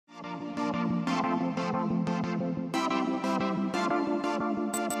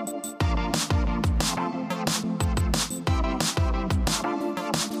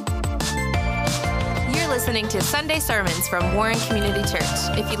Listening to Sunday sermons from Warren Community Church.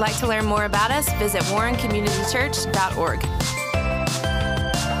 If you'd like to learn more about us, visit warrencommunitychurch.org.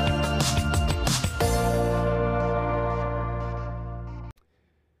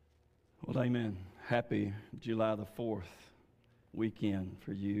 Well, amen. Happy July the 4th weekend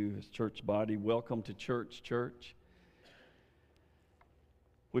for you as church body. Welcome to church.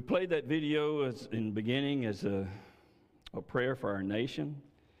 We played that video in the beginning as a prayer for our nation.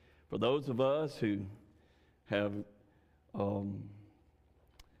 For those of us who have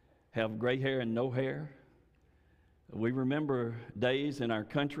gray hair and no hair. We remember days in our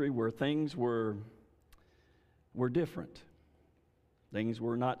country where things were different. Things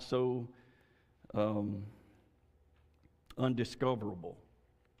were not so undiscoverable.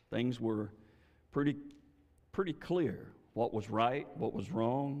 Things were pretty clear what was right, what was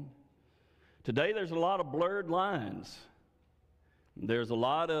wrong. Today there's a lot of blurred lines. There's a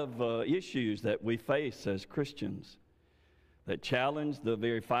lot of issues that we face as Christians that challenge the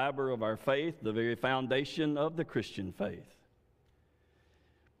very fiber of our faith, the very foundation of the Christian faith.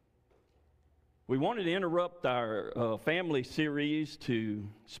 We wanted to interrupt our family series to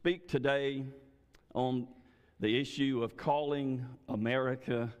speak today on the issue of calling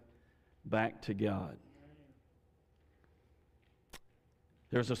America back to God.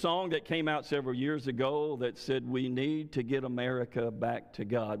 There's a song that came out several years ago that said, "We need to get America back to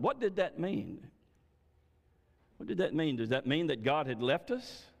God." What did that mean? What did that mean? Does that mean that God had left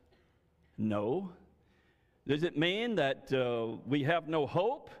us? No. Does it mean that we have no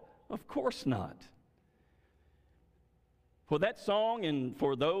hope? Of course not. For that song, and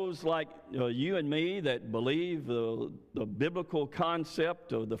for those like you and me that believe the biblical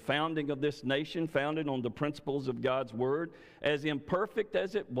concept of the founding of this nation, founded on the principles of God's Word, as imperfect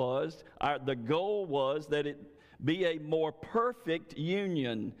as it was, the goal was that it be a more perfect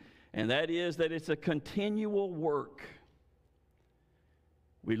union, and that is that it's a continual work.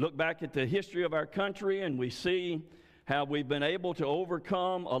 We look back at the history of our country and we see how we've been able to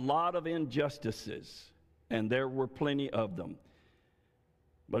overcome a lot of injustices. And there were plenty of them.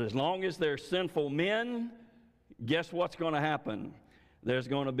 But as long as there's sinful men, guess what's going to happen? There's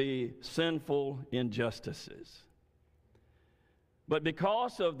going to be sinful injustices. But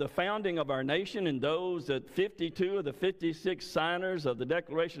because of the founding of our nation and those that 52 of the 56 signers of the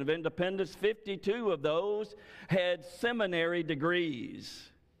Declaration of Independence, 52 of those had seminary degrees.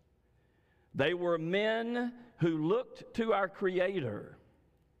 They were men who looked to our Creator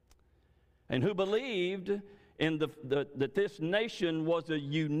and who believed in that this nation was a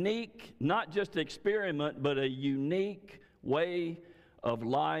unique, not just experiment, but a unique way of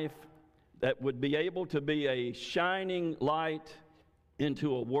life that would be able to be a shining light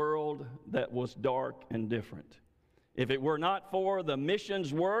into a world that was dark and different. If it were not for the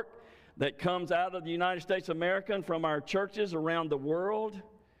missions work that comes out of the United States of America and from our churches around the world,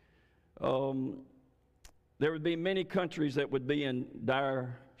 there would be many countries that would be in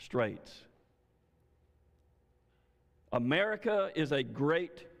dire straits. America is a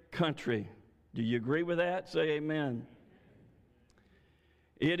great country. Do you agree with that? Say amen.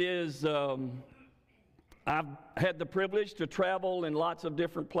 It is, I've had the privilege to travel in lots of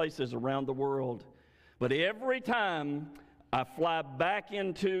different places around the world. But every time I fly back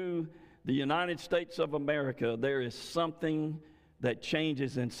into the United States of America, there is something that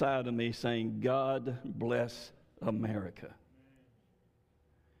changes inside of me saying, God bless America.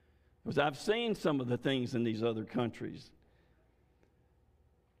 Because I've seen some of the things in these other countries.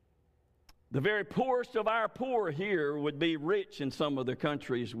 The very poorest of our poor here would be rich in some of the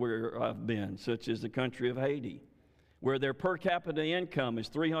countries where I've been, such as the country of Haiti, where their per capita income is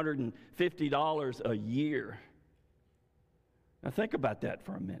 $350 a year. Now think about that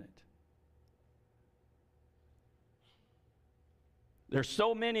for a minute. There's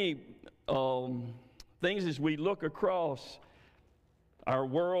so many things as we look across our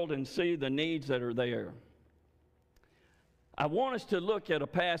world and see the needs that are there. I want us to look at a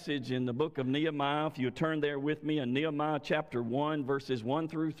passage in the book of Nehemiah. If you turn there with me in Nehemiah chapter 1, verses 1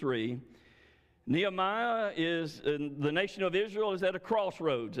 through 3. Nehemiah the nation of Israel is at a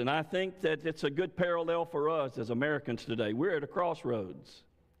crossroads, and I think that it's a good parallel for us as Americans today. We're at a crossroads.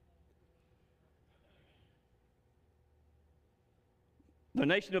 The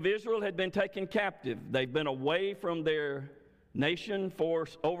nation of Israel had been taken captive. They've been away from their nation for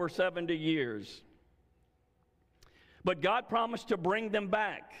over 70 years. But God promised to bring them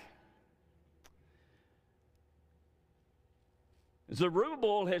back.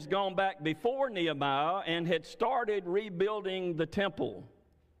 Zerubbabel has gone back before Nehemiah and had started rebuilding the temple.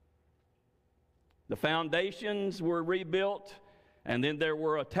 The foundations were rebuilt, and then there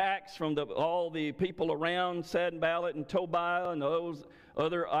were attacks from all the people around, Sanballat and Tobiah and those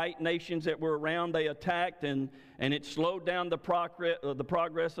other nations that were around. They attacked, and it slowed down the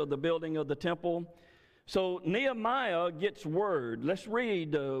progress of the building of the temple. So Nehemiah gets word. Let's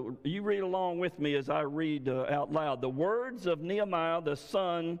read. You read along with me as I read out loud. The words of Nehemiah, the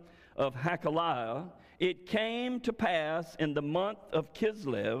son of Hakaliah. It came to pass in the month of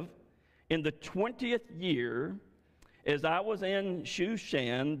Kislev, in the 20th year, as I was in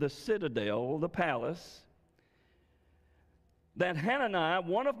Shushan, the citadel, the palace, that Hananiah,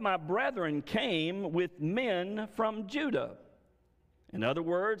 one of my brethren, came with men from Judah. In other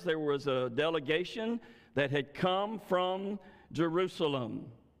words, there was a delegation that had come from Jerusalem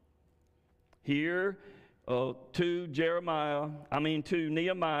here to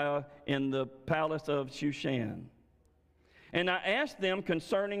Nehemiah in the palace of Shushan. And I asked them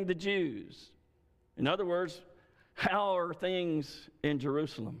concerning the Jews. In other words, how are things in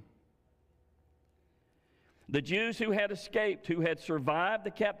Jerusalem? The Jews who had escaped, who had survived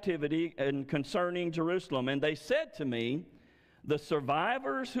the captivity, and concerning Jerusalem. And they said to me, the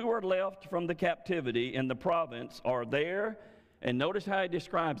survivors who are left from the captivity in the province are there, and notice how he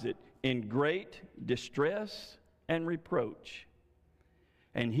describes it, in great distress and reproach.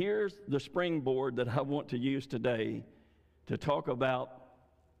 And here's the springboard that I want to use today to talk about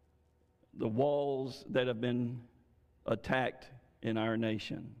the walls that have been attacked in our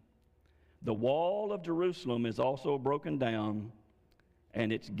nation. The wall of Jerusalem is also broken down,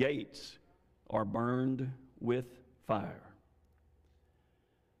 and its gates are burned with fire.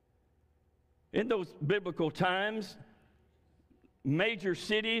 In those biblical times, major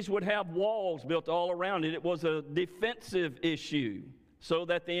cities would have walls built all around it. It was a defensive issue so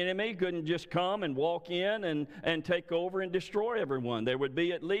that the enemy couldn't just come and walk in and take over and destroy everyone. There would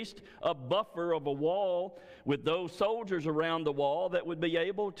be at least a buffer of a wall with those soldiers around the wall that would be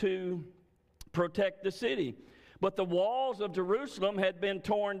able to protect the city. But the walls of Jerusalem had been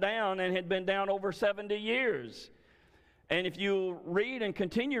torn down and had been down over 70 years. And if you read and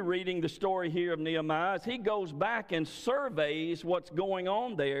continue reading the story here of Nehemiah, as he goes back and surveys what's going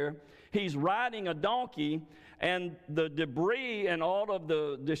on there, he's riding a donkey, and the debris and all of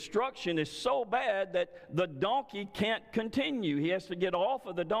the destruction is so bad that the donkey can't continue. He has to get off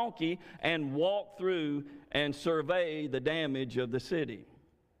of the donkey and walk through and survey the damage of the city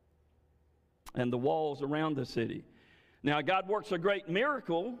and the walls around the city. Now, God works a great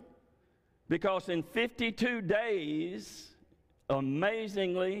miracle, because in 52 days,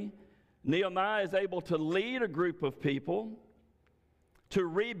 amazingly, Nehemiah is able to lead a group of people to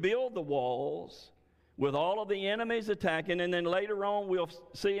rebuild the walls with all of the enemies attacking. And then later on, we'll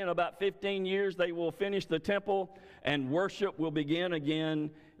see in about 15 years, they will finish the temple and worship will begin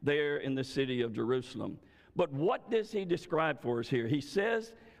again there in the city of Jerusalem. But what does he describe for us here? He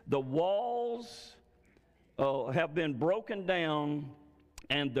says the walls have been broken down,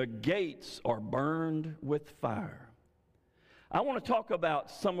 and the gates are burned with fire. I want to talk about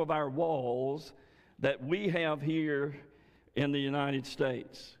some of our walls that we have here in the United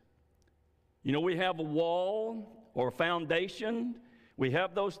States. You know, we have a wall or a foundation. We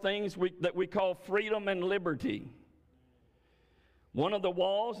have those things that we call freedom and liberty. One of the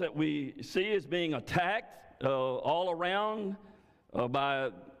walls that we see is being attacked all around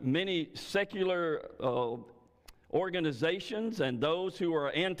by many secular organizations and those who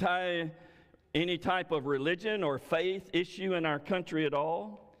are anti any type of religion or faith issue in our country at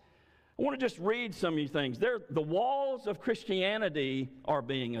all. I want to just read some of these things. The walls of Christianity are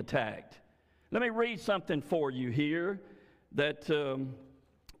being attacked. Let me read something for you here that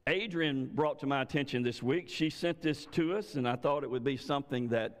Adrian brought to my attention this week. She sent this to us, and I thought it would be something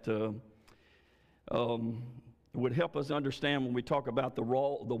that would help us understand when we talk about the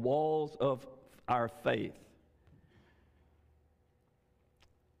walls of our faith.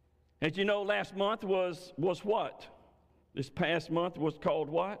 As you know, last month was what? This past month was called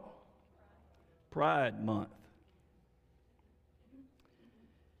what? Pride Month.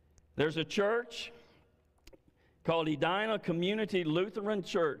 There's a church called Edina Community Lutheran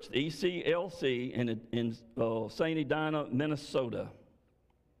Church, ECLC, in St. Edina, Minnesota.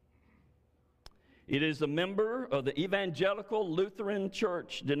 It is a member of the Evangelical Lutheran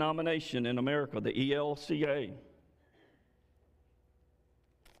Church denomination in America, the ELCA.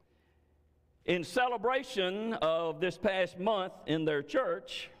 In celebration of this past month in their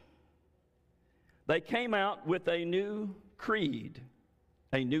church, they came out with a new creed,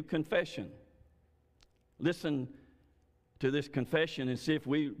 a new confession. Listen to this confession and see if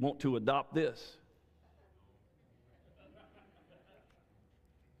we want to adopt this.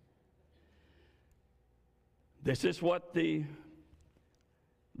 This is what the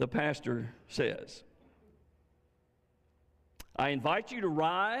pastor says. I invite you to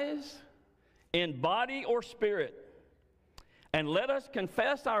rise in body or spirit, and let us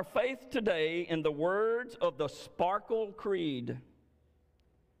confess our faith today in the words of the Sparkle Creed.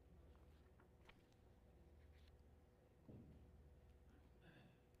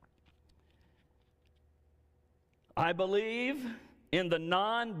 I believe in the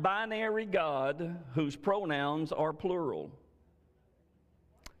non-binary God whose pronouns are plural.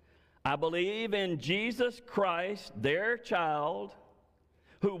 I believe in Jesus Christ, their child,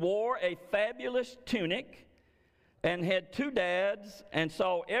 who wore a fabulous tunic and had two dads and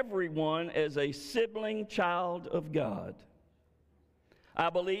saw everyone as a sibling child of God.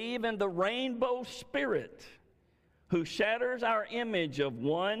 I believe in the rainbow spirit who shatters our image of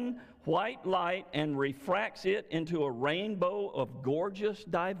one white light and refracts it into a rainbow of gorgeous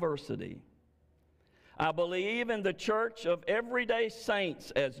diversity. I believe in the church of everyday saints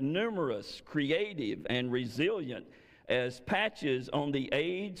as numerous, creative, and resilient as patches on the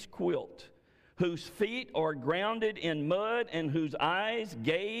AIDS quilt, whose feet are grounded in mud and whose eyes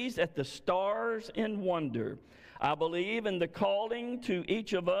gaze at the stars in wonder. I believe in the calling to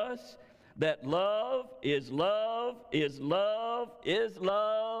each of us that love is love is love is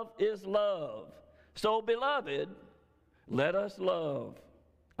love is love. So, beloved, let us love.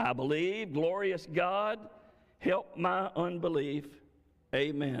 I believe, glorious God, help my unbelief.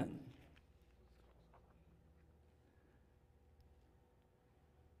 Amen.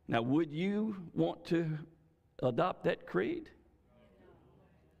 Now, would you want to adopt that creed?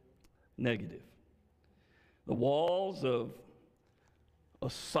 Negative. The walls of a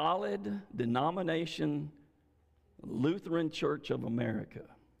solid denomination, Lutheran Church of America,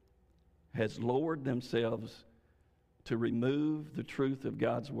 has lowered themselves to remove the truth of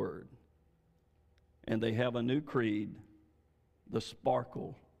God's Word. And they have a new creed, the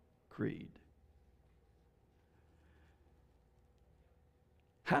Sparkle Creed.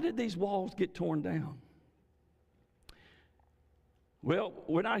 How did these walls get torn down? Well,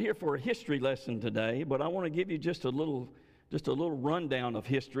 we're not here for a history lesson today, but I want to give you just a little rundown of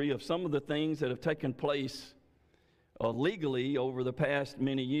history of some of the things that have taken place legally over the past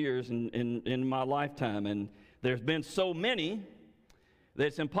many years in my lifetime. And there's been so many that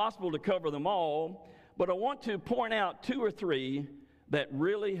it's impossible to cover them all, but I want to point out two or three that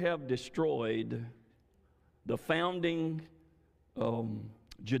really have destroyed the founding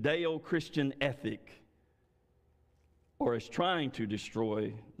Judeo-Christian ethic, or is trying to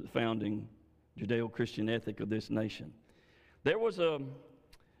destroy the founding Judeo-Christian ethic of this nation. There was a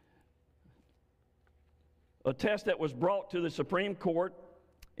test that was brought to the Supreme Court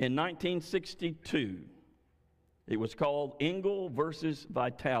in 1962. It was called Engel versus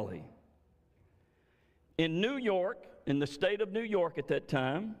Vitale. In New York, in the state of New York at that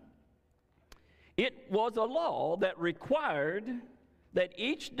time, it was a law that required that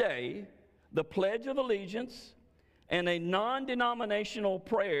each day the Pledge of Allegiance and a non-denominational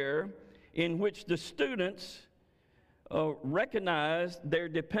prayer in which the students recognized their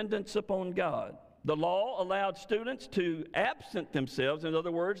dependence upon God. The law allowed students to absent themselves. In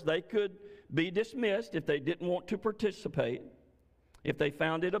other words, they could be dismissed if they didn't want to participate, if they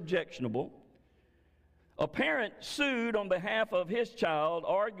found it objectionable. A parent sued on behalf of his child,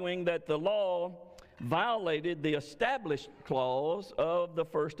 arguing that the law violated the established clause of the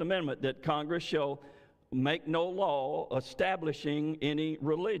First Amendment, that Congress shall make no law establishing any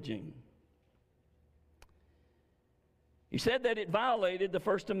religion. He said that it violated the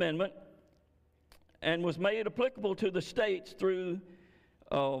First Amendment and was made applicable to the states through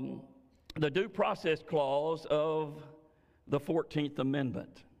the Due Process Clause of the 14th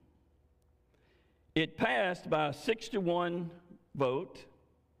Amendment. It passed by a 6-1 vote,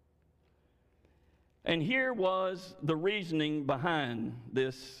 and here was the reasoning behind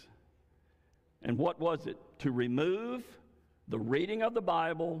this. And what was it? To remove the reading of the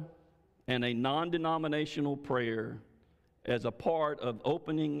Bible and a non-denominational prayer as a part of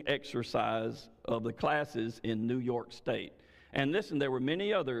opening exercise of the classes in New York State. And listen, there were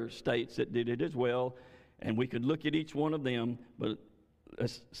many other states that did it as well, and we could look at each one of them, but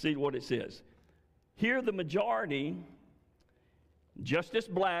let's see what it says. Here the majority, Justice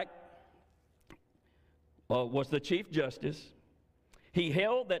Black, was the Chief Justice. He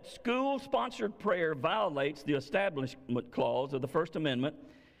held that school-sponsored prayer violates the Establishment Clause of the First Amendment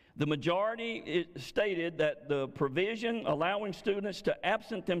The majority stated that the provision allowing students to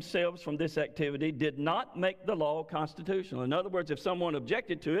absent themselves from this activity did not make the law constitutional. In other words, if someone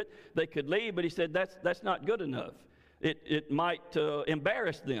objected to it, they could leave, but he said that's not good enough. It might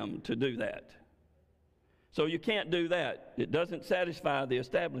embarrass them to do that. So you can't do that. It doesn't satisfy the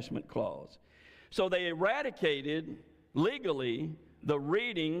Establishment Clause. So they eradicated legally the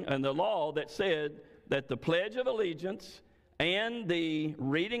reading and the law that said that the Pledge of Allegiance and the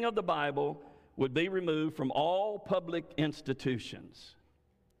reading of the Bible would be removed from all public institutions,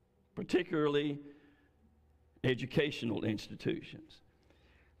 particularly educational institutions.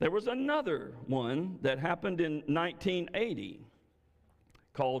 There was another one that happened in 1980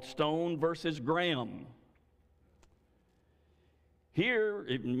 called Stone versus Graham. Here,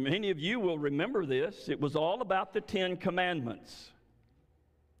 many of you will remember this, it was all about the 10 Commandments.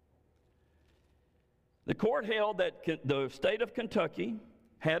 The court held that the state of Kentucky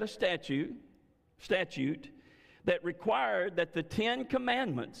had a statute that required that the 10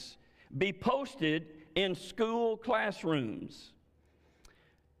 Commandments be posted in school classrooms.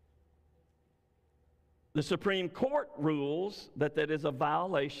 The Supreme Court rules that that is a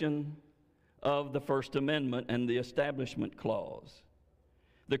violation of the First Amendment and the Establishment Clause.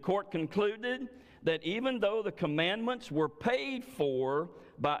 The court concluded that even though the commandments were paid for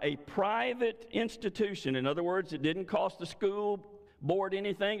by a private institution, in other words, it didn't cost the school board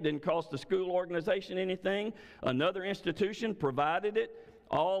anything, it didn't cost the school organization anything, another institution provided it,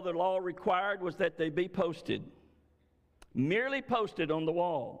 all the law required was that they be posted, merely posted on the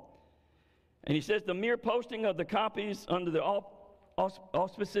wall. And he says the mere posting of the copies under the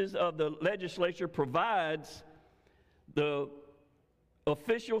auspices of the legislature provides the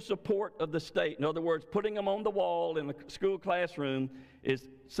official support of the state. In other words, putting them on the wall in the school classroom is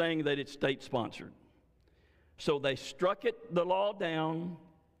saying that it's state-sponsored. So they struck the law down,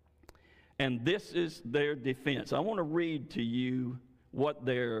 and this is their defense. I want to read to you what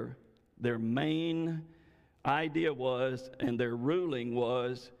their main idea was and their ruling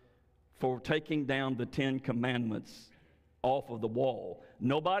was for taking down the 10 Commandments off of the wall.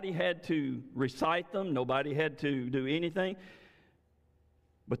 Nobody had to recite them. Nobody had to do anything.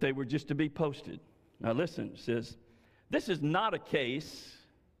 But they were just to be posted. Now listen, it says, this is not a case,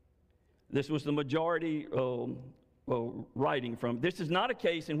 this was the majority writing from, this is not a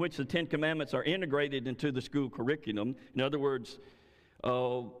case in which the 10 Commandments are integrated into the school curriculum. In other words,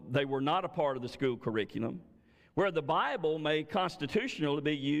 they were not a part of the school curriculum, where the Bible may constitutionally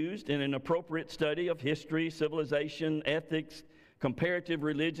be used in an appropriate study of history, civilization, ethics, comparative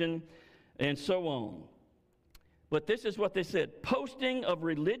religion, and so on. But this is what they said: posting of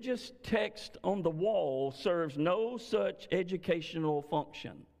religious text on the wall serves no such educational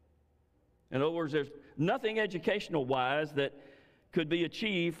function. In other words, there's nothing educational-wise that could be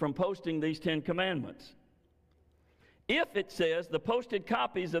achieved from posting these 10 Commandments. If it says the posted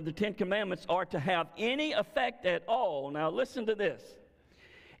copies of the 10 Commandments are to have any effect at all, now listen to this,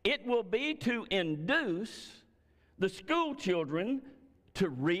 it will be to induce the school children to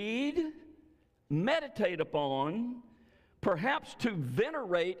read, meditate upon, perhaps to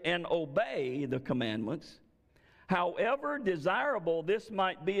venerate and obey the commandments. However desirable this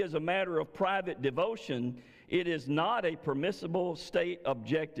might be as a matter of private devotion, it is not a permissible state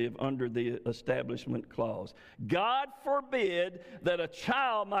objective under the Establishment Clause. God forbid that a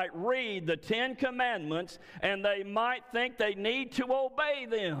child might read the 10 Commandments and they might think they need to obey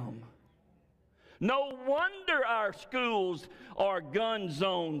them. No wonder our schools are gun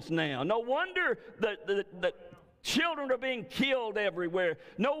zones now. No wonder that children are being killed everywhere.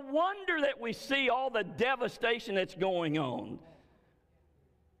 No wonder that we see all the devastation that's going on.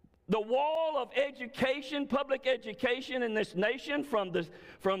 The wall of education, public education in this nation, from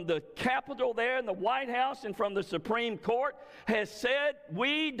the Capitol there in the White House and from the Supreme Court, has said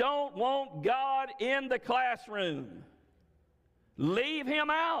we don't want God in the classroom. Leave him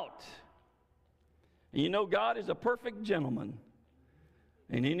out. And you know, God is a perfect gentleman.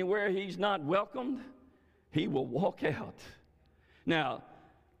 And anywhere he's not welcomed, he will walk out. Now,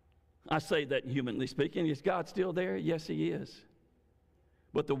 I say that humanly speaking. Is God still there? Yes, he is.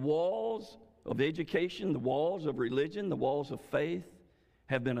 But the walls of education, the walls of religion, the walls of faith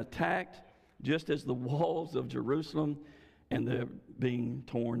have been attacked just as the walls of Jerusalem, and they're being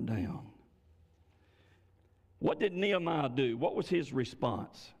torn down. What did Nehemiah do? What was his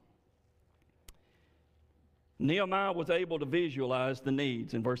response? Nehemiah was able to visualize the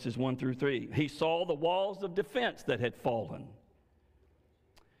needs in verses 1 through 3. He saw the walls of defense that had fallen.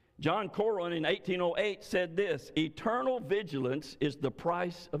 John Corwin in 1808 said this: eternal vigilance is the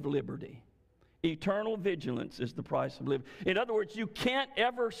price of liberty. Eternal vigilance is the price of living. In other words, you can't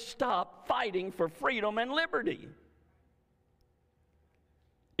ever stop fighting for freedom and liberty.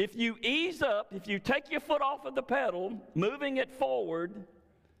 If you ease up, if you take your foot off of the pedal, moving it forward,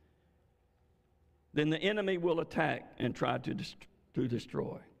 then the enemy will attack and try to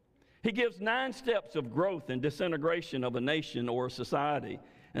destroy. He gives 9 steps of growth and disintegration of a nation or a society,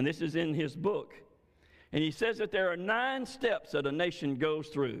 and this is in his book. And he says that there are 9 steps that a nation goes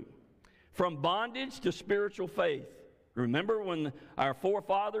through. From bondage to spiritual faith. Remember when our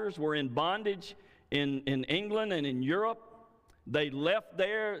forefathers were in bondage in England and in Europe? They left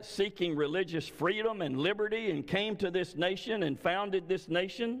there seeking religious freedom and liberty and came to this nation and founded this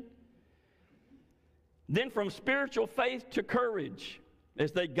nation. Then from spiritual faith to courage.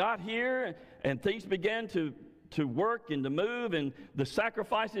 As they got here and things began to work and to move, and the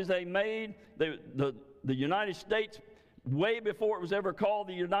sacrifices they made, the United States, way before it was ever called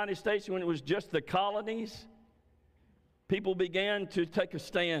the United States, when it was just the colonies, people began to take a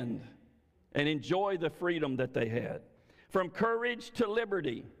stand and enjoy the freedom that they had. From courage to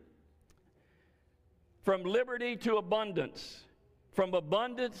liberty. From liberty to abundance. From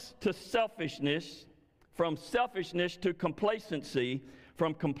abundance to selfishness. From selfishness to complacency.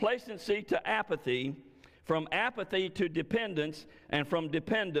 From complacency to apathy. From apathy to dependence. And from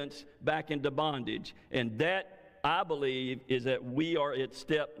dependence back into bondage. And that, I believe, is that we are at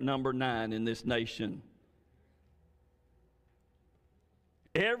step number 9 in this nation.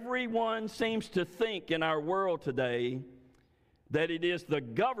 Everyone seems to think in our world today that it is the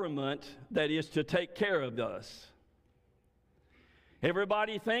government that is to take care of us.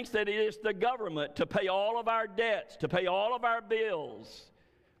 Everybody thinks that it is the government to pay all of our debts, to pay all of our bills.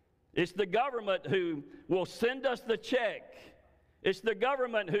 It's the government who will send us the check. It's the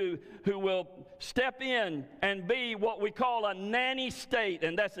government who will step in and be what we call a nanny state,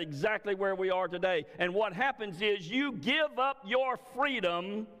 and that's exactly where we are today. And what happens is you give up your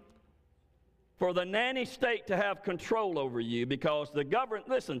freedom for the nanny state to have control over you, because the government,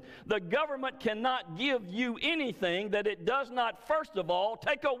 listen, the government cannot give you anything that it does not, first of all,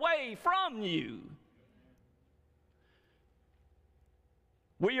 take away from you.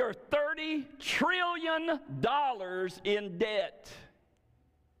 We are $30 trillion in debt.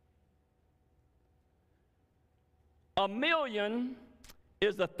 1 million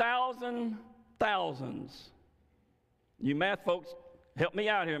is 1,000 thousands. You math folks, help me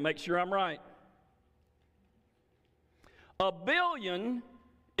out here and make sure I'm right. 1 billion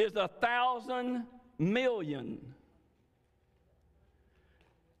is 1,000 million.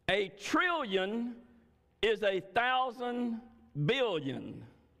 1 trillion is 1,000 billion.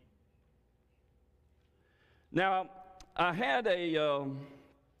 Now, I had a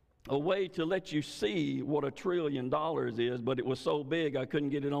way to let you see what $1 trillion is, but it was so big I couldn't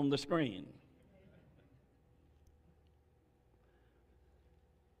get it on the screen.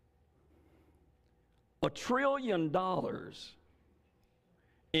 $1 trillion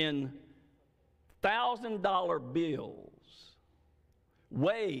in $1,000 bills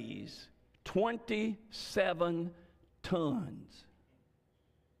weighs 27 tons.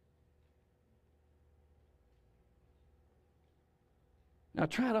 Now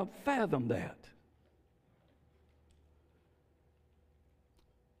try to fathom that.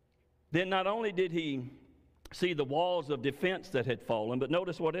 Then not only did he see the walls of defense that had fallen, but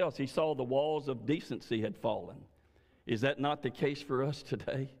notice what else. He saw the walls of decency had fallen. Is that not the case for us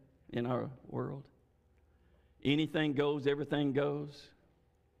today in our world? Anything goes, everything goes.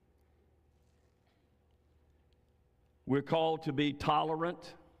 We're called to be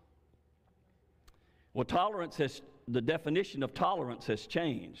tolerant. Well, the definition of tolerance has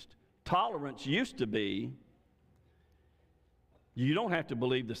changed. Tolerance used to be, you don't have to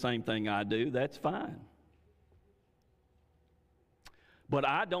believe the same thing I do, that's fine. But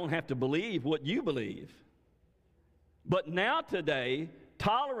I don't have to believe what you believe. But now today,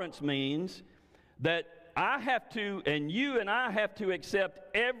 tolerance means that I have to, and you and I have to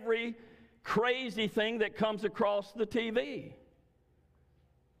accept every crazy thing that comes across the TV.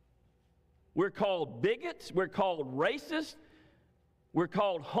 We're called bigots, we're called racists, we're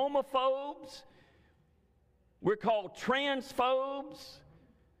called homophobes, we're called transphobes,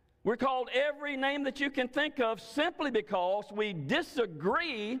 we're called every name that you can think of simply because we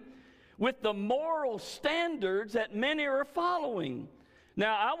disagree with the moral standards that many are following.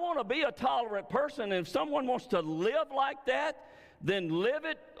 Now, I want to be a tolerant person, and if someone wants to live like that, then live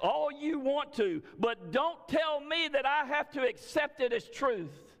it all you want to. But don't tell me that I have to accept it as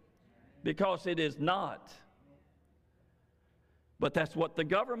truth, because it is not. But that's what the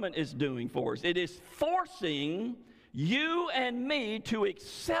government is doing for us. It is forcing you and me to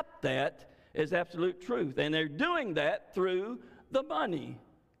accept that as absolute truth. And they're doing that through the money,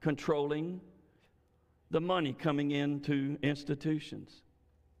 controlling the money coming into institutions.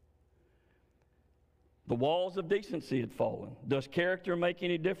 The walls of decency had fallen. Does character make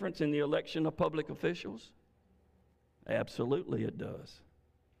any difference in the election of public officials? Absolutely it does.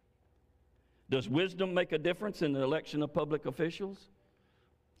 Does wisdom make a difference in the election of public officials?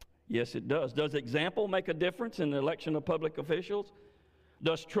 Yes, it does. Does example make a difference in the election of public officials?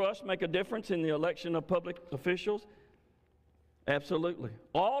 Does trust make a difference in the election of public officials? Absolutely.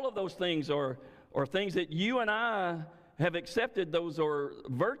 All of those things are things that you and I have accepted. Those are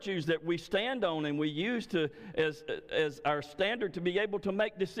virtues that we stand on and we use as our standard to be able to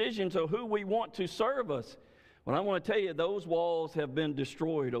make decisions of who we want to serve us. Well, I want to tell you, those walls have been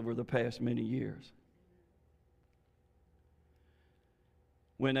destroyed over the past many years.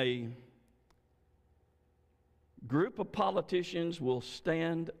 When a group of politicians will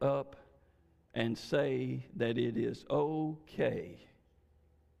stand up and say that it is okay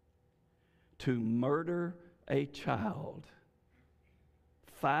to murder a child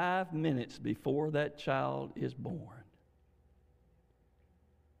 5 minutes before that child is born,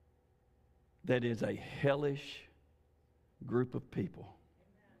 that is a hellish group of people.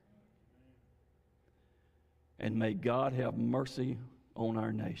 And may God have mercy on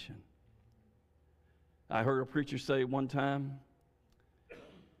our nation. I heard a preacher say one time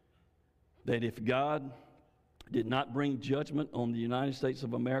that if God did not bring judgment on the United States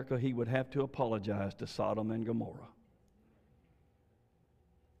of America, he would have to apologize to Sodom and Gomorrah.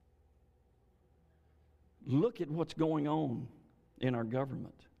 Look at what's going on in our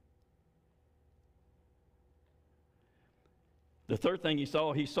government. The third thing he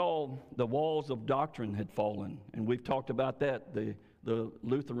saw the walls of doctrine had fallen. And we've talked about that, the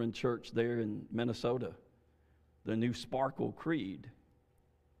Lutheran church there in Minnesota, the new Sparkle Creed.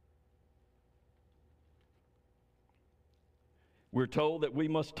 We're told that we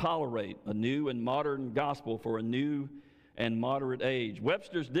must tolerate a new and modern gospel for a new and moderate age.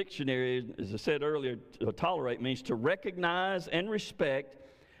 Webster's dictionary, as I said earlier, to tolerate means to recognize and respect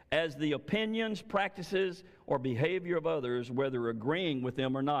as the opinions, practices, or behavior of others, whether agreeing with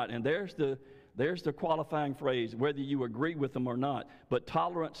them or not. And there's the qualifying phrase, whether you agree with them or not. But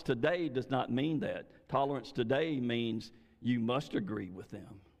tolerance today does not mean that. Tolerance today means you must agree with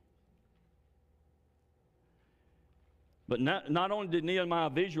them. But not only did Nehemiah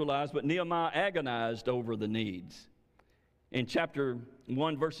visualize, but Nehemiah agonized over the needs. In chapter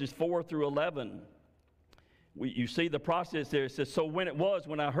 1, verses 4 through 11, you see the process there. It says, so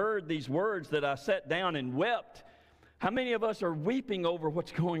when I heard these words that I sat down and wept. How many of us are weeping over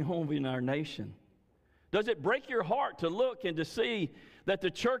what's going on in our nation? Does it break your heart to look and to see that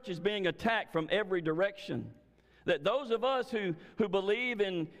the church is being attacked from every direction? That those of us who believe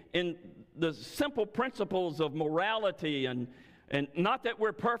in the simple principles of morality and not that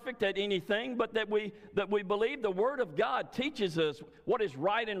we're perfect at anything, but that we believe the Word of God teaches us what is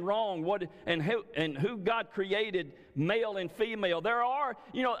right and wrong, and who God created, male and female. There are,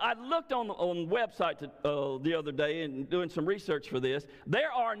 I looked on website the other day and doing some research for this.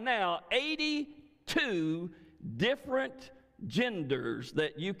 There are now 82 different genders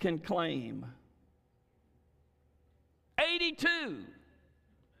that you can claim. 82.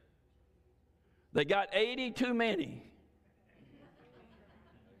 They got 80 too many.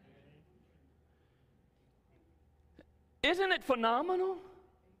 Isn't it phenomenal?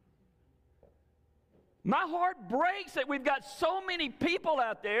 My heart breaks that we've got so many people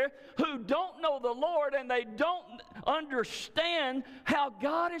out there who don't know the Lord and they don't understand how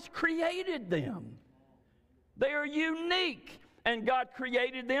God has created them. They are unique, and God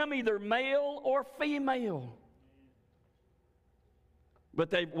created them either male or female.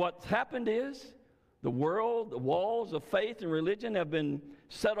 But what's happened is the walls of faith and religion have been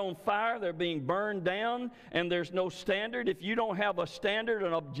set on fire. They're being burned down, and there's no standard. If you don't have a standard,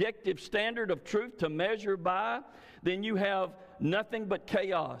 an objective standard of truth to measure by, then you have nothing but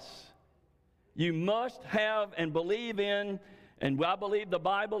chaos. You must have and believe in, and I believe the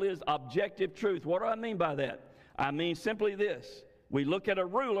Bible is objective truth. What do I mean by that? I mean simply this. We look at a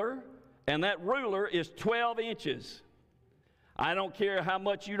ruler, and that ruler is 12 inches. I don't care how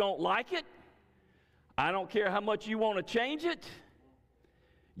much you don't like it. I don't care how much you want to change it.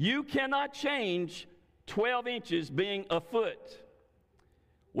 You cannot change 12 inches being a foot.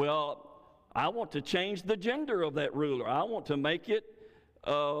 Well, I want to change the gender of that ruler. I want to make it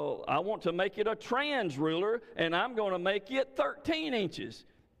a trans ruler, and I'm going to make it 13 inches.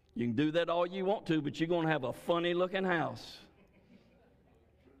 You can do that all you want to, but you're going to have a funny looking house.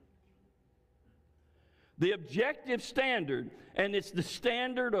 The objective standard, and it's the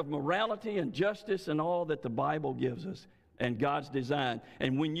standard of morality and justice and all that the Bible gives us and God's design.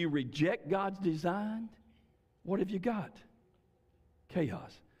 And when you reject God's design, what have you got?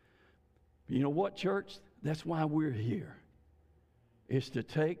 Chaos. But you know what, church? That's why we're here. It's to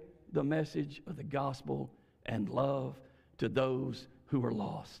take the message of the gospel and love to those who are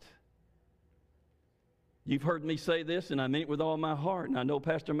lost. You've heard me say this, and I mean it with all my heart, and I know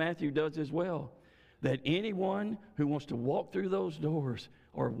Pastor Matthew does as well, that anyone who wants to walk through those doors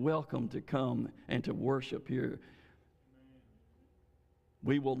are welcome to come and to worship here.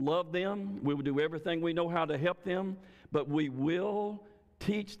 We will love them. We will do everything we know how to help them, but we will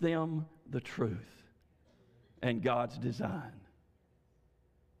teach them the truth and God's design.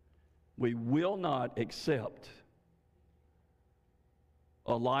 We will not accept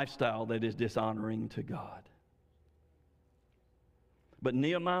a lifestyle that is dishonoring to God. But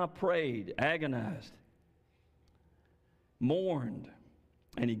Nehemiah prayed, agonized, mourned,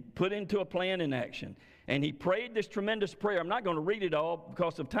 and he put into a plan in action. And he prayed this tremendous prayer. I'm not going to read it all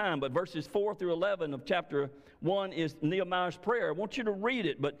because of time, but verses 4 through 11 of chapter 1 is Nehemiah's prayer. I want you to read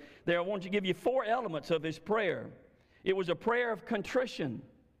it, but there I want to give you 4 elements of his prayer. It was a prayer of contrition.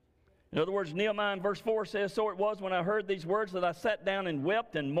 In other words, Nehemiah in verse 4 says, "So it was when I heard these words that I sat down and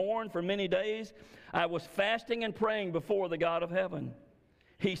wept and mourned for many days. I was fasting and praying before the God of heaven."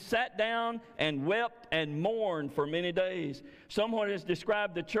 He sat down and wept and mourned for many days. Someone has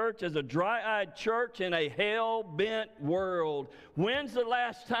described the church as a dry-eyed church in a hell-bent world. When's the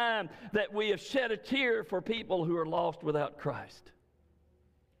last time that we have shed a tear for people who are lost without Christ?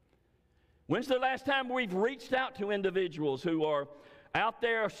 When's the last time we've reached out to individuals who are out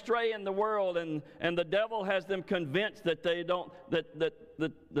there astray in the world, and the devil has them convinced that they don't, that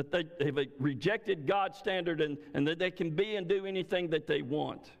they have rejected God's standard and that they can be and do anything that they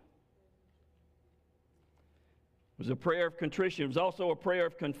want? It was a prayer of contrition. It was also a prayer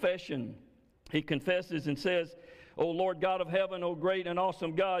of confession. He confesses and says, "O Lord God of heaven, O great and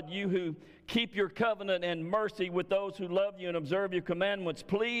awesome God, you who keep your covenant and mercy with those who love you and observe your commandments,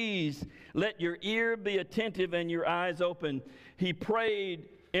 please let your ear be attentive and your eyes open." He prayed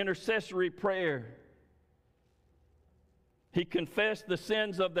intercessory prayer. He confessed the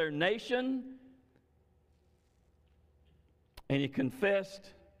sins of their nation, and he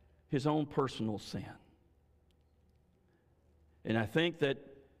confessed his own personal sin. And I think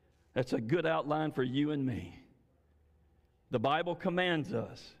that's a good outline for you and me. The Bible commands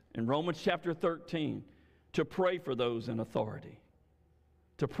us in Romans chapter 13 to pray for those in authority,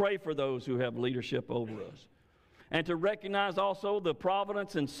 to pray for those who have leadership over us, and to recognize also the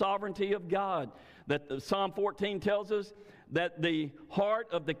providence and sovereignty of God. That Psalm 14 tells us that the heart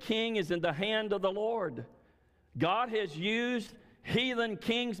of the king is in the hand of the Lord. God has used heathen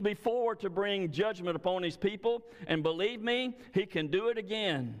kings before to bring judgment upon his people, and believe me, he can do it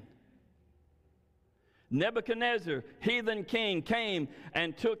again. Nebuchadnezzar, heathen king, came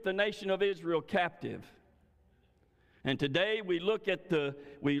and took the nation of Israel captive. And today we look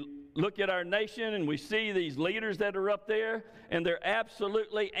at our nation and we see these leaders that are up there, and they're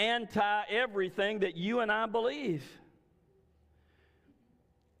absolutely anti everything that you and I believe.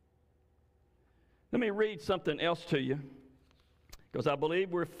 Let me read something else to you, because I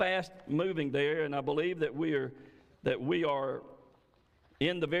believe we're fast moving there, and I believe that we are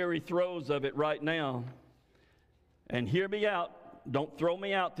in the very throes of it right now. And hear me out. Don't throw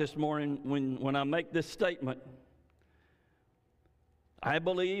me out this morning when I make this statement. I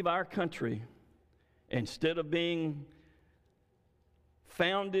believe our country, instead of being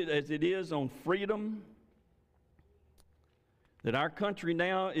founded as it is on freedom, that our country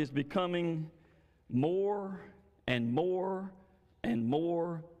now is becoming more and more and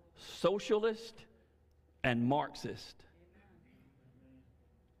more socialist and Marxist.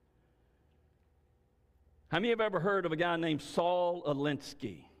 How many have ever heard of a guy named Saul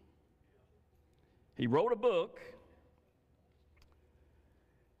Alinsky? He wrote a book,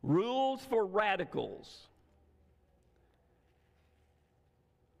 Rules for Radicals.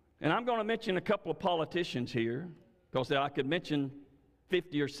 And I'm going to mention a couple of politicians here, because I could mention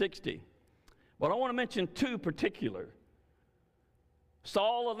 50 or 60. But I want to mention 2 particular.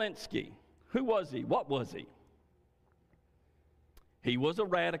 Saul Alinsky. Who was he? What was he? He was a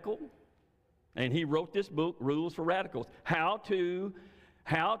radical. And he wrote this book, Rules for Radicals, how to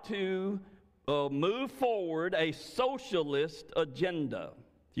move forward a socialist agenda.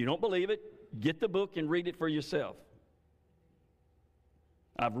 If you don't believe it, get the book and read it for yourself.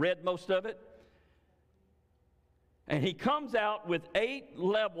 I've read most of it. And he comes out with 8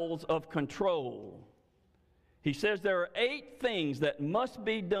 levels of control. He says there are 8 things that must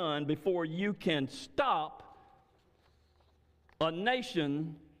be done before you can stop a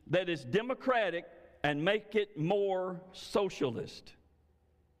nation that is democratic and make it more socialist.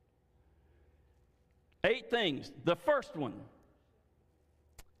 8 things. The first one,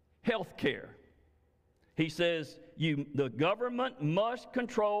 health care. He says the government must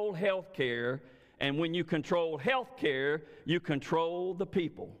control health care, and when you control health care, you control the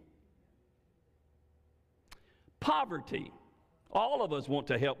people. Poverty. All of us want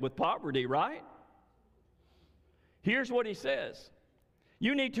to help with poverty, right? Here's what he says.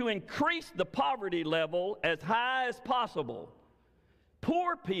 You need to increase the poverty level as high as possible.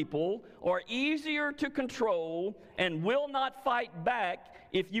 Poor people are easier to control and will not fight back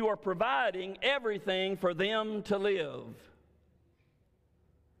if you are providing everything for them to live.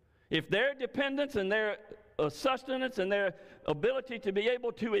 If their dependence and their sustenance and their ability to be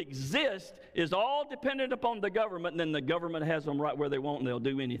able to exist is all dependent upon the government, then the government has them right where they want and they'll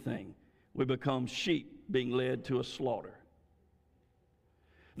do anything. We become sheep being led to a slaughter.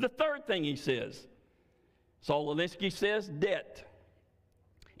 The third thing he says, Saul Alinsky says, debt.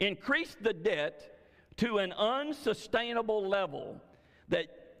 Increase the debt to an unsustainable level.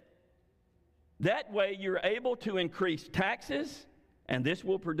 That way you're able to increase taxes, and this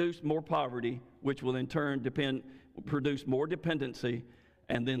will produce more poverty, which will in turn produce more dependency,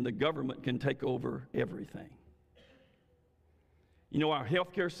 and then the government can take over everything. You know, our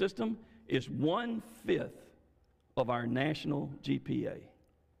healthcare system is 1/5 of our national GPA.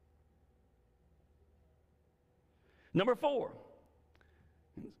 Number 4,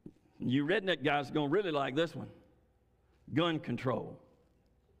 you redneck guys are going to really like this one. Gun control.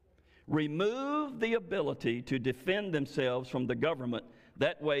 Remove the ability to defend themselves from the government.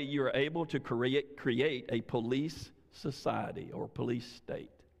 That way you're able to create a police society or police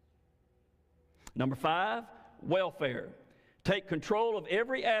state. Number 5, welfare. Take control of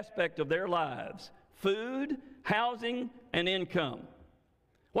every aspect of their lives. Food, housing, and income.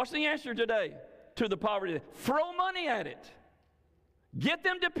 What's the answer today to the poverty? Throw money at it. Get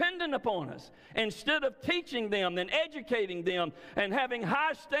them dependent upon us. Instead of teaching them and educating them and having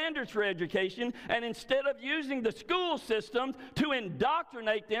high standards for education, and instead of using the school system to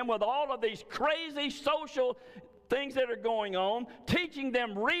indoctrinate them with all of these crazy social things that are going on, teaching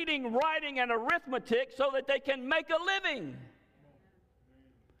them reading, writing, and arithmetic so that they can make a living.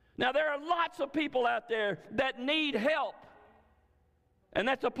 Now, there are lots of people out there that need help. And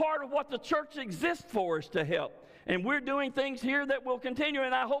that's a part of what the church exists for, is to help. And we're doing things here that will continue,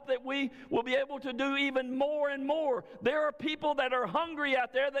 and I hope that we will be able to do even more and more. There are people that are hungry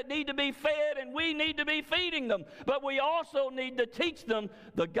out there that need to be fed, and we need to be feeding them. But we also need to teach them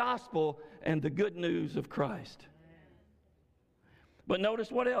the gospel and the good news of Christ. But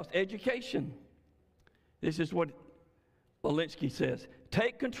notice what else? Education. This is what Alinsky says.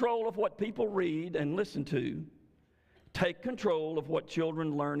 Take control of what people read and listen to. Take control of what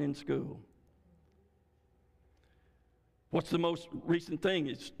children learn in school. What's the most recent thing?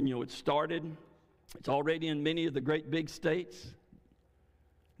 It's already in many of the great big states.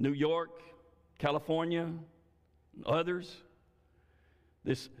 New York, California, others.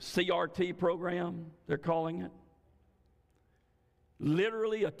 This CRT program, they're calling it.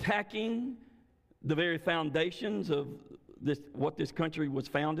 Literally attacking the very foundations of what this country was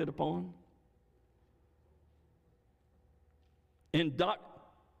founded upon. And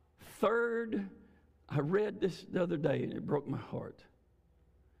third, I read this the other day and it broke my heart.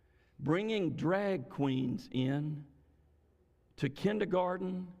 Bringing drag queens in to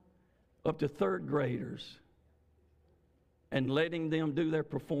kindergarten up to 3rd graders and letting them do their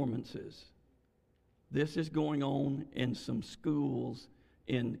performances. This is going on in some schools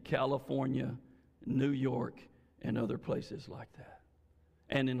in California, New York, and other places like that.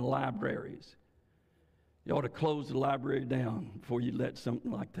 And in libraries. You ought to close the library down before you let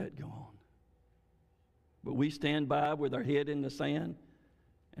something like that go on. But we stand by with our head in the sand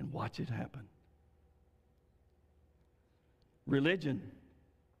and watch it happen. Religion.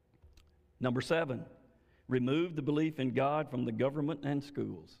 Number 7, remove the belief in God from the government and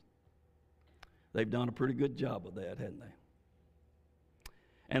schools. They've done a pretty good job of that, haven't they?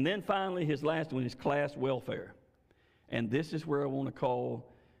 And then finally, his last one is class welfare. And this is where I want to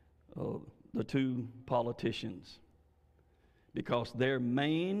call the 2 politicians, because their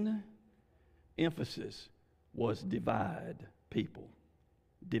main emphasis was divide people.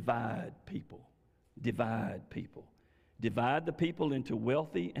 Divide people. Divide people. Divide the people into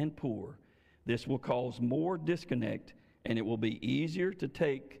wealthy and poor. This will cause more disconnect, and it will be easier to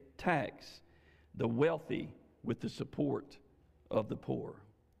tax the wealthy with the support of the poor.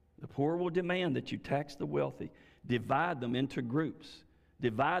 The poor will demand that you tax the wealthy, divide them into groups,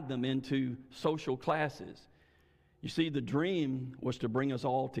 divide them into social classes. You see, the dream was to bring us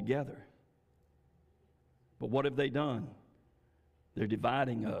all together. But what have they done? They're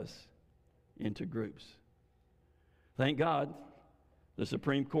dividing us into groups. Thank God, the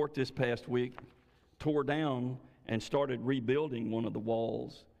Supreme Court this past week tore down and started rebuilding one of the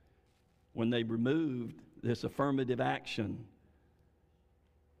walls when they removed this affirmative action.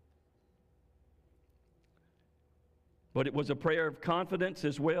 But it was a prayer of confidence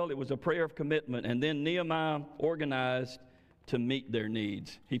as well. It was a prayer of commitment. And then Nehemiah organized to meet their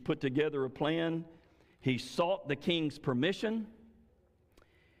needs. He put together a plan. He sought the king's permission.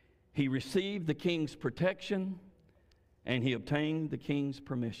 He received the king's protection. And he obtained the king's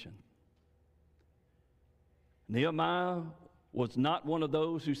permission. Nehemiah was not one of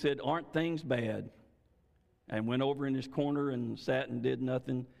those who said, "Aren't things bad?" and went over in his corner and sat and did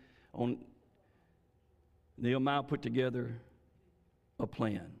nothing. Nehemiah put together a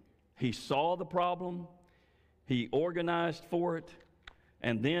plan. He saw the problem, he organized for it,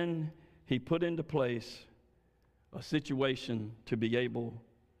 and then he put into place a situation to be able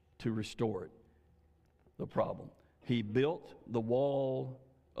to restore it, the problem. He built the wall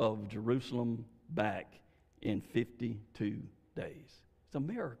of Jerusalem back in 52 days. It's a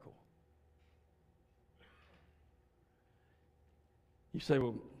miracle. You say,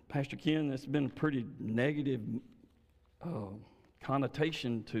 "Well, Pastor Ken, that's been a pretty negative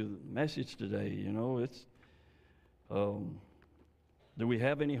connotation to the message today. You know, it's, do we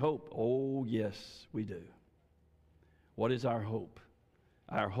have any hope?" Oh, yes, we do. What is our hope?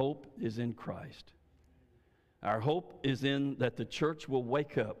 Our hope is in Christ. Our hope is in that the church will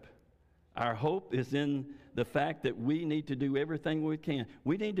wake up. Our hope is in the fact that we need to do everything we can.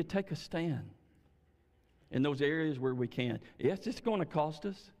 We need to take a stand in those areas where we can. Yes, it's going to cost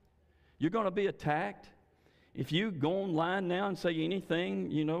us. You're going to be attacked. If you go online now and say anything,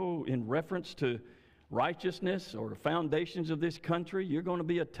 you know, in reference to righteousness or foundations of this country, you're going to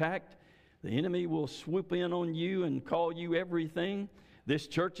be attacked. The enemy will swoop in on you and call you everything. This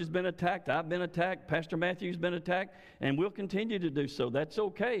church has been attacked. I've been attacked. Pastor Matthew's been attacked. And we'll continue to do so. That's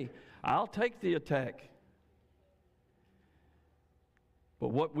okay. I'll take the attack. But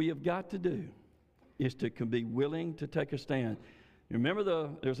what we have got to do is to be willing to take a stand. You remember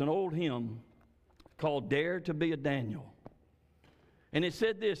there's an old hymn called "Dare to be a Daniel." And it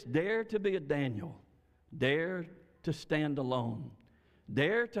said this: "Dare to be a Daniel. Dare to stand alone.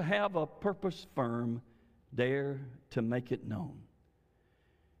 Dare to have a purpose firm. Dare to make it known."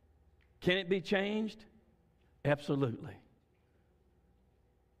 Can it be changed? Absolutely.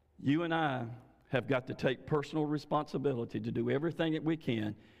 You and I have got to take personal responsibility to do everything that we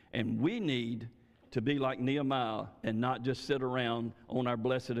can, and we need to be like Nehemiah and not just sit around on our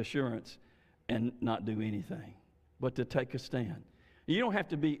blessed assurance and not do anything, but to take a stand. You don't have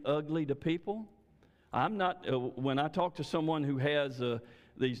to be ugly to people. I'm not, when I talk to someone who has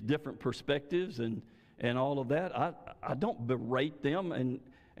these different perspectives and all of that, I don't berate them,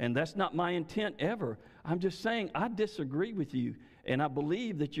 and that's not my intent ever. I'm just saying I disagree with you, and I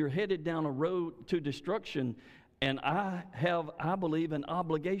believe that you're headed down a road to destruction, and I believe, an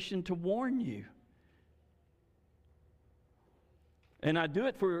obligation to warn you. And I do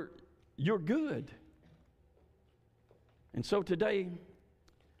it for your good. And so today,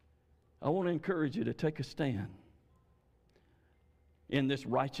 I want to encourage you to take a stand in this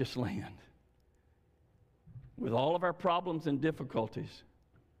righteous land. With all of our problems and difficulties,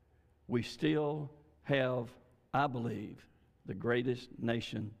 we still have, I believe, the greatest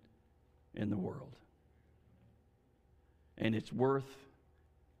nation in the world. And it's worth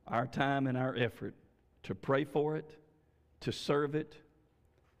our time and our effort to pray for it, to serve it,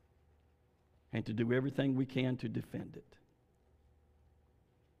 and to do everything we can to defend it.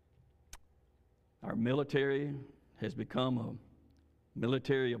 Our military has become a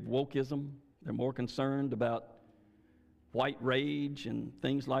military of wokeism. They're more concerned about white rage and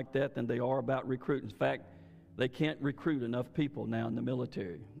things like that than they are about recruiting. In fact, they can't recruit enough people now in the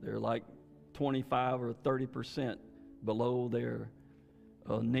military. They're like 25 or 30% below their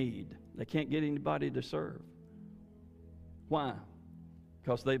need. They can't get anybody to serve. Why?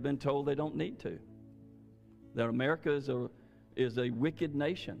 Because they've been told they don't need to. That America is a wicked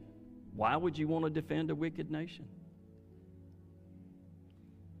nation. Why would you want to defend a wicked nation?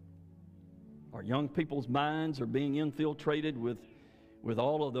 Our young people's minds are being infiltrated with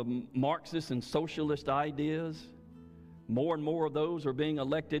all of the Marxist and socialist ideas. More and more of those are being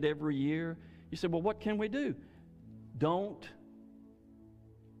elected every year. You say, well, what can we do? Don't.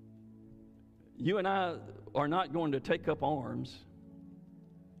 You and I are not going to take up arms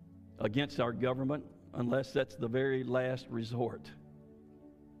against our government unless that's the very last resort.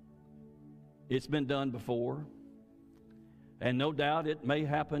 It's been done before, and no doubt it may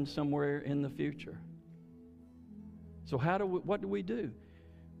happen somewhere in the future. So what do we do?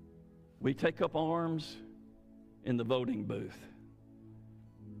 We take up arms in the voting booth,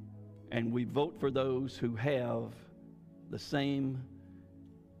 and we vote for those who have the same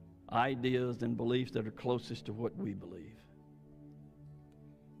ideas and beliefs that are closest to what we believe.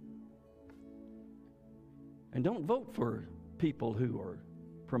 And don't vote for people who are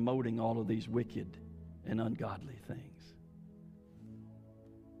promoting all of these wicked and ungodly things.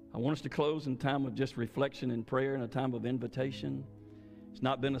 I want us to close in a time of just reflection and prayer and a time of invitation. It's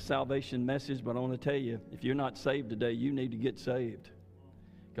not been a salvation message, but I want to tell you, if you're not saved today, you need to get saved,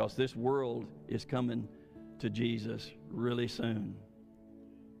 because this world is coming to Jesus really soon.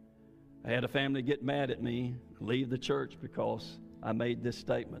 I had a family get mad at me, leave the church, because I made this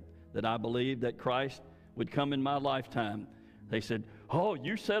statement that I believed that Christ would come in my lifetime. They said, "Oh,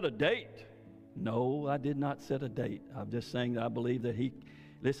 you set a date." No, I did not set a date. I'm just saying that I believe that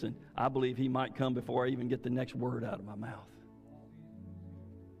I believe he might come before I even get the next word out of my mouth.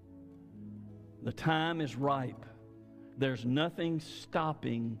 The time is ripe. There's nothing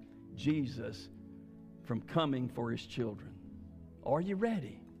stopping Jesus from coming for his children. Are you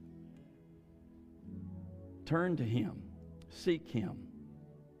ready? Turn to him, seek him,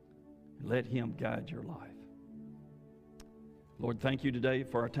 and let him guide your life. Lord, thank you today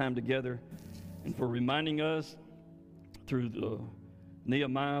for our time together and for reminding us through the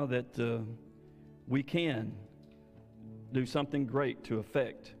Nehemiah that we can do something great to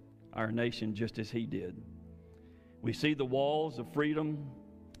affect our nation just as he did. We see the walls of freedom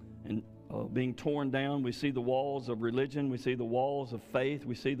and being torn down. We see the walls of religion. We see the walls of faith.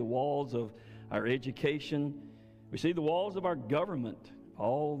 We see the walls of our education. We see the walls of our government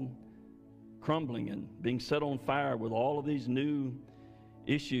all crumbling and being set on fire with all of these new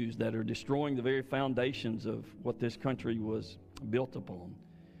issues that are destroying the very foundations of what this country was built upon.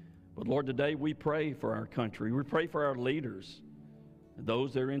 But Lord, today we pray for our country. We pray for our leaders,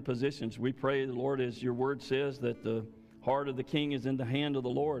 those that are in positions. We pray, Lord, as your word says, that the heart of the king is in the hand of the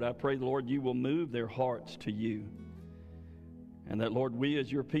Lord. I pray, Lord, you will move their hearts to you. And that, Lord, we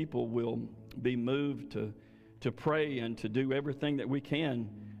as your people will be moved to pray and to do everything that we can.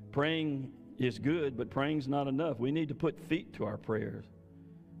 Praying is good, but praying's not enough. We need to put feet to our prayers.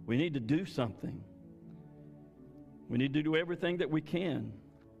 We need to do something. We need to do everything that we can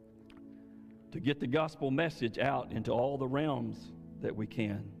to get the gospel message out into all the realms that we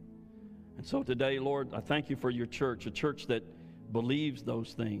can. And so today, Lord, I thank you for your church, a church that believes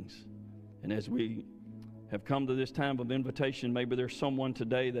those things. And as we have come to this time of invitation, maybe there's someone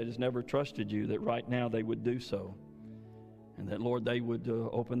today that has never trusted you, that right now they would do so. And that, Lord, they would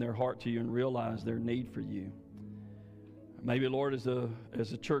open their heart to you and realize their need for you. Maybe, Lord, as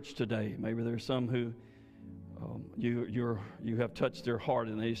a church today, maybe there's some who you have touched their heart,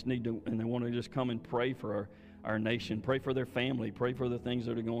 and they just need to, and they want to just come and pray for our nation, pray for their family, pray for the things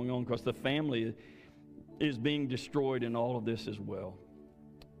that are going on, because the family is being destroyed in all of this as well.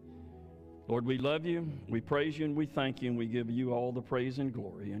 Lord, we love you, we praise you, and we thank you, and we give you all the praise and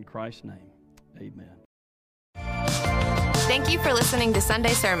glory. In Christ's name, amen. Thank you for listening to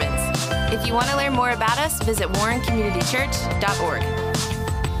Sunday Sermons. If you want to learn more about us, visit warrencommunitychurch.org.